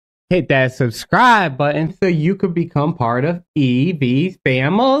hit that subscribe button so you could become part of EV's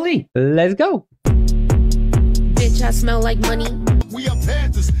family. Let's go. Bitch, I smell like money. We are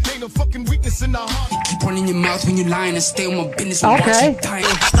Panthers, ain't no fucking weakness in our heart. Keep running your mouth when you lying and stay on my business. Okay.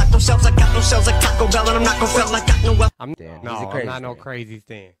 Got no shells, I got no shells, like Taco Bell, and I'm not gonna fail, I got no wealth. I'm not no crazy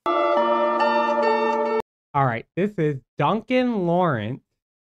Stan. All right, this is Duncan Lawrence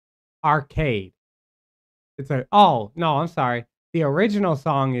Arcade. Oh, no, I'm sorry. The original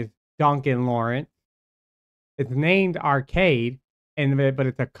song is Duncan Lawrence. It's named Arcade, but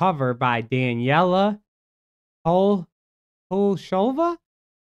it's a cover by Daniela Toshonuva?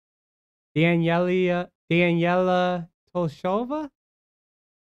 Daniela Toshonuva?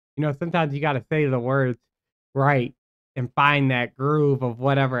 You know, sometimes you got to say the words right and find that groove of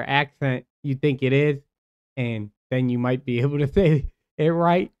whatever accent you think it is, and then you might be able to say it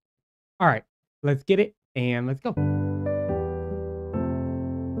right. All right, let's get it, and let's go.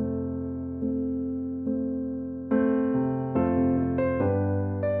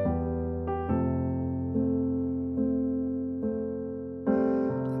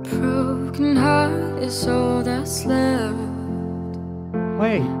 Broken heart is all that's left.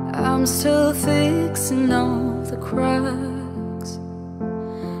 Wait. I'm still fixing all the cracks.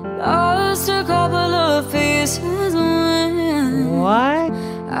 Lost a couple of pieces when What?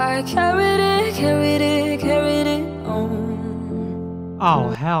 I carried it on. Oh,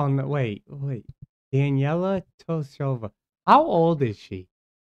 hell no. Wait. Daniela Toshonuva. How old is she?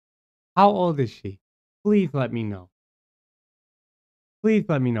 Please let me know. Please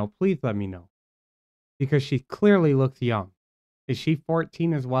let me know. Because she clearly looks young. Is she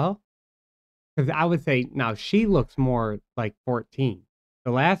 14 as well? Because I would say, now she looks more like 14.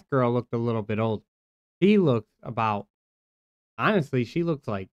 The last girl looked a little bit older. She looks about, honestly, she looks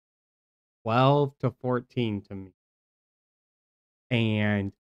like 12 to 14 to me.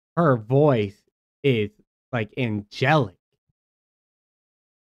 And her voice is like angelic.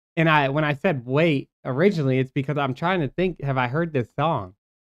 And when I said wait, originally, it's because I'm trying to think, have I heard this song?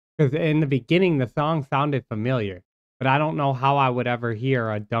 Because in the beginning, the song sounded familiar. But I don't know how I would ever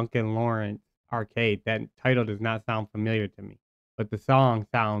hear a Duncan Lawrence Arcade. That title does not sound familiar to me. But the song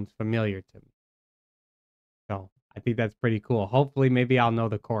sounds familiar to me. So I think that's pretty cool. Hopefully, maybe I'll know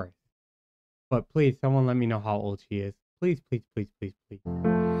the chorus. But please, someone let me know how old she is. Please, please, please, please, please.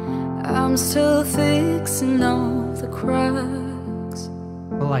 I'm still fixing all the cracks.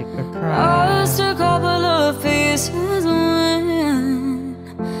 Like the cracks. Lost a couple of pieces when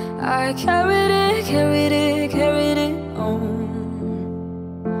I carried it on.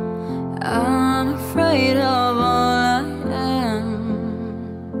 I'm afraid of all I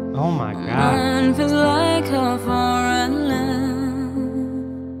am. Oh my God. Mine feels like a foreign land.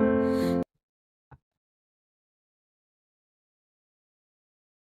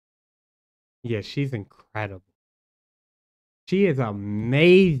 Yeah, she's incredible. She is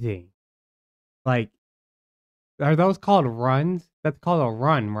amazing. Like, are those called runs? That's called a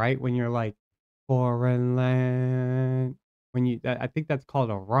run, right? When you're like, foreign land. I think that's called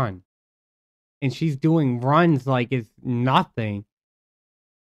a run. And she's doing runs like it's nothing.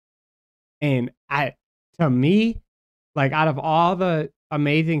 And to me, like out of all the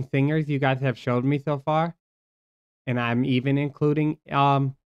amazing singers you guys have showed me so far, and I'm even including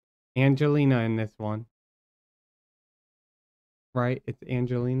Angelina in this one. Right? It's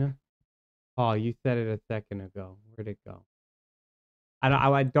Angelina. Oh, you said it a second ago. Where'd it go?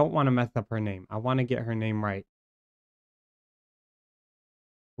 I don't want to mess up her name. I want to get her name right.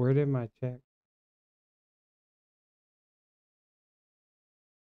 Where did my check?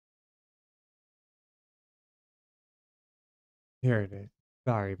 Here it is.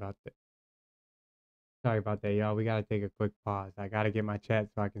 Sorry about that. Sorry about that, y'all. We got to take a quick pause. I got to get my chat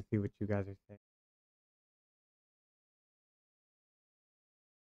so I can see what you guys are saying.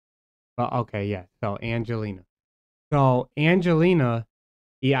 But okay, yeah. So Angelina. So Angelina,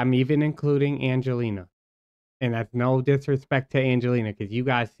 yeah, I'm even including Angelina. And that's no disrespect to Angelina, because you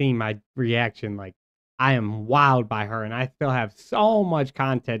guys see my reaction. Like, I am wowed by her, and I still have so much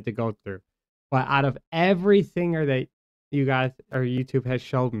content to go through. But out of every singer that you guys or YouTube has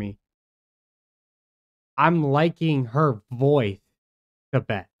showed me, I'm liking her voice the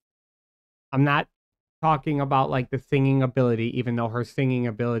best. I'm not talking about like the singing ability, even though her singing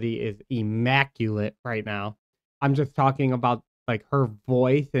ability is immaculate right now. I'm just talking about like her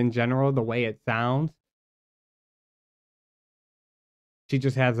voice in general, the way it sounds. She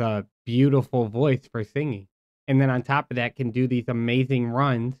just has a beautiful voice for singing. And then on top of that, can do these amazing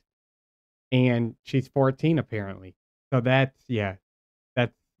runs. And she's 14 apparently. So that's, yeah,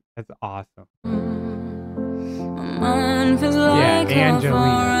 that's awesome. I'm mind feels like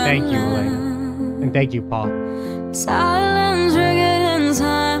Angelina. Thank you, Lena. Lena. And thank you, Paul. Silence ringing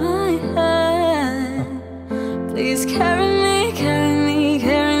inside my head. Please carry me, carry me,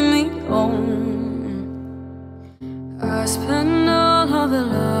 carry me home. I spent all of the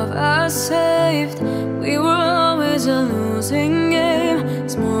love I saved. We were always a losing game.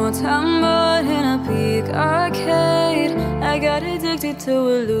 Small town but in a big arcade. I got addicted to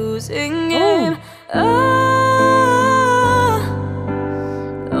a losing game.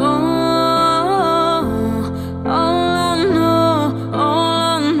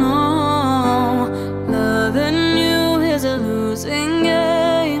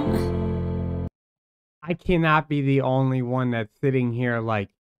 I cannot be the only one that's sitting here like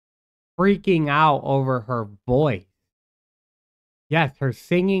freaking out over her voice. Yes, her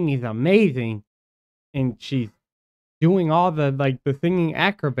singing is amazing and she's doing all the the singing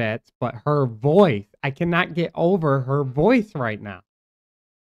acrobats, but her voice, I cannot get over her voice right now.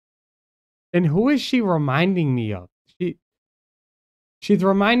 And who is she reminding me of? She's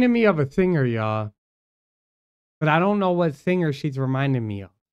reminding me of a singer, y'all. But I don't know what singer she's reminding me of.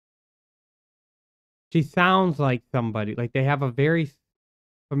 She sounds like somebody, like they have a very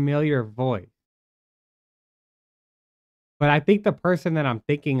familiar voice. But I think the person that I'm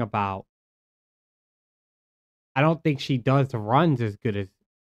thinking about, I don't think she does runs as good as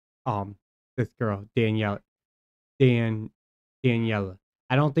this girl, Daniela. I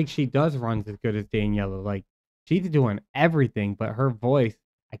don't think she does runs as good as Daniela. Like, she's doing everything, but her voice,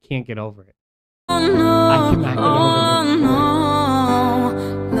 I can't get over it. I cannot get over her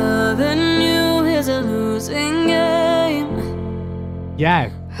voice. Loving you is a losing game.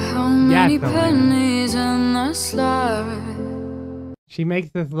 Yes. How many pennies in the slot? She makes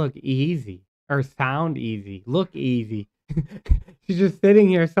this look easy. Or sound easy. Look easy. She's just sitting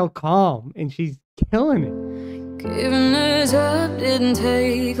here so calm. And she's killing it. Giving it up didn't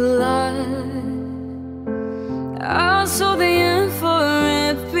take a lot. I saw the end for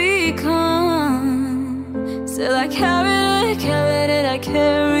it become. Still I carried it, I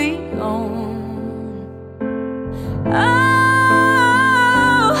carry on.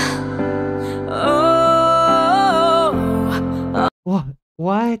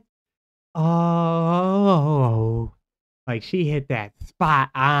 What? Oh. Like she hit that spot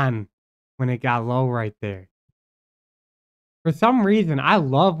on when it got low right there. For some reason, I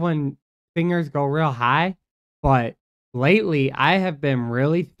love when singers go real high, but lately I have been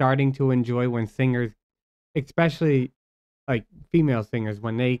really starting to enjoy when singers, especially like female singers,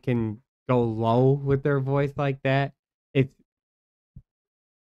 when they can go low with their voice like that. It's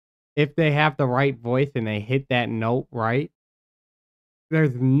if they have the right voice and they hit that note right,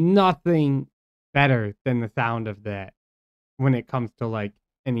 there's nothing better than the sound of that when it comes to like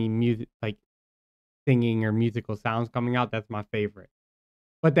any music, like singing or musical sounds coming out. That's my favorite.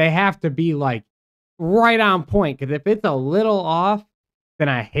 But they have to be like right on point, because if it's a little off, then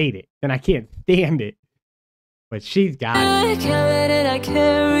I hate it. Then I can't stand it. But she's got it. I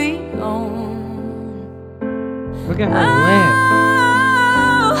carry on. Look at her lip.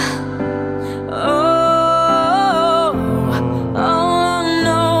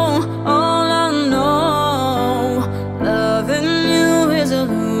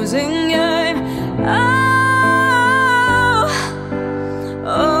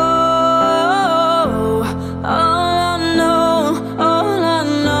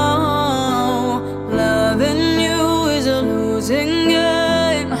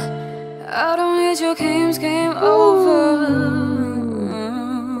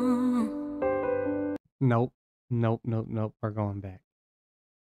 Nope. We're going back.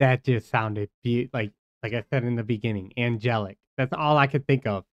 That just sounded like I said in the beginning, angelic. That's all I could think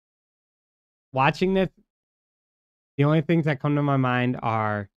of. Watching this, the only things that come to my mind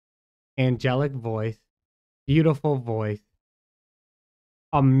are angelic voice, beautiful voice,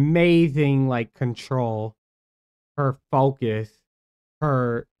 amazing like control, her focus,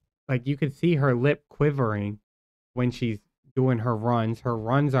 her like you could see her lip quivering when she's doing her runs. Her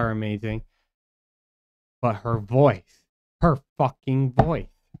runs are amazing. But her voice, her fucking voice.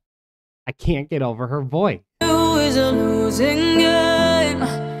 I can't get over her voice. Is a losing game.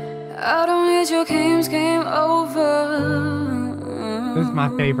 I don't need your games, game over. This is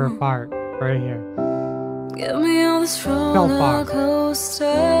my favorite part right here. Give me all this roller coaster.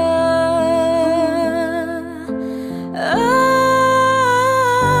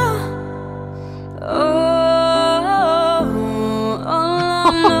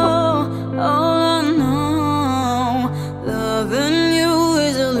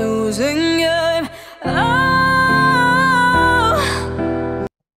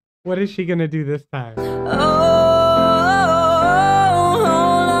 What is she gonna do this time? Oh,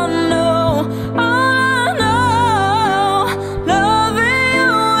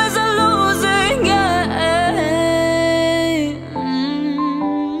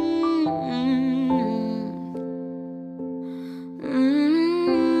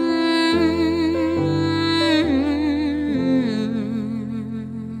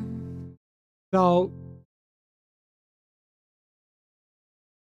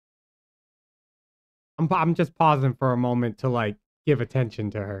 I'm just pausing for a moment to like give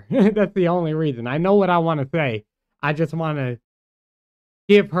attention to her. That's the only reason. I know what I want to say. I just want to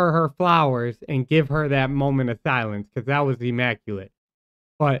give her her flowers and give her that moment of silence because that was immaculate.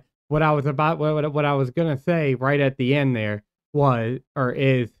 But what I was gonna say right at the end there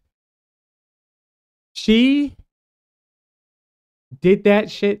is she did that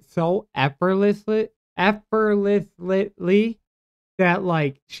shit so effortlessly that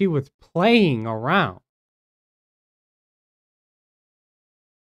like she was playing around.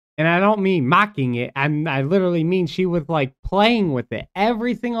 And I don't mean mocking it. I literally mean she was like playing with it.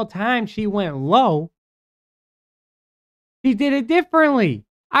 Every single time she went low, she did it differently.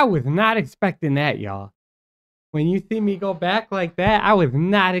 I was not expecting that, y'all. When you see me go back like that, I was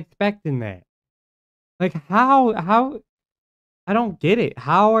not expecting that. Like how I don't get it.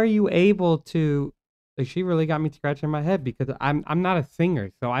 How are you able to like she really got me scratching my head because I'm not a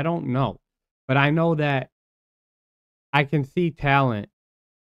singer, so I don't know. But I know that I can see talent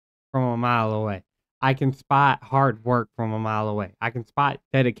from a mile away. I can spot hard work from a mile away. I can spot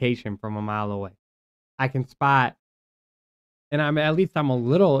dedication from a mile away. I can spot, and at least I'm a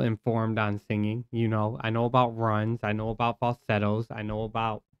little informed on singing. You know, I know about runs. I know about falsettos. I know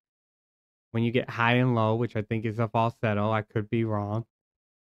about when you get high and low, which I think is a falsetto. I could be wrong.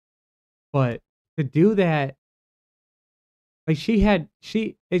 But to do that, like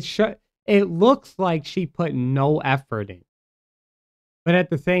it looks like she put no effort in. But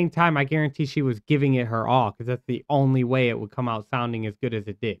at the same time, I guarantee she was giving it her all because that's the only way it would come out sounding as good as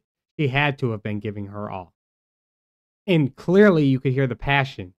it did. She had to have been giving her all. And clearly you could hear the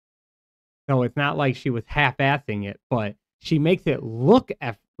passion. So it's not like she was half-assing it, but she makes it look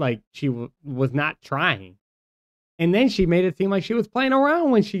like she was not trying. And then she made it seem like she was playing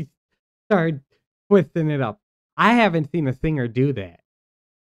around when she started twisting it up. I haven't seen a singer do that.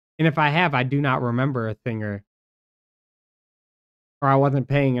 And if I have, I do not remember a singer, or I wasn't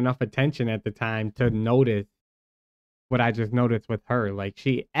paying enough attention at the time to notice what I just noticed with her. Like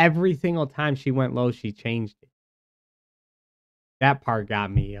every single time she went low, she changed it. That part got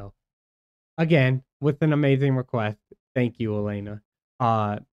me, yo. Again, with an amazing request. Thank you, Elena.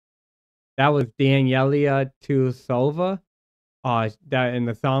 That was Daniela Toshonuva. And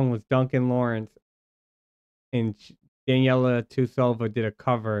the song was Duncan Lawrence. And Daniela Toshonuva did a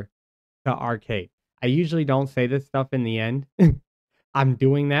cover to Arcade. I usually don't say this stuff in the end. I'm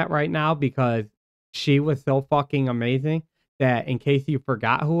doing that right now because she was so fucking amazing that in case you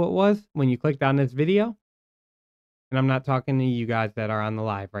forgot who it was when you clicked on this video, and I'm not talking to you guys that are on the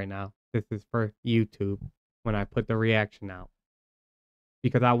live right now. This is for YouTube when I put the reaction out.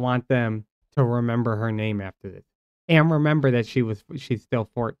 Because I want them to remember her name after this. And remember that she's still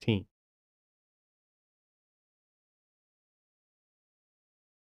 14.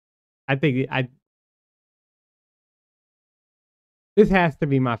 This has to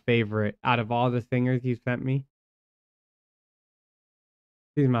be my favorite out of all the singers you sent me.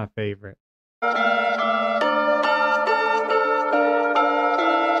 She's my favorite.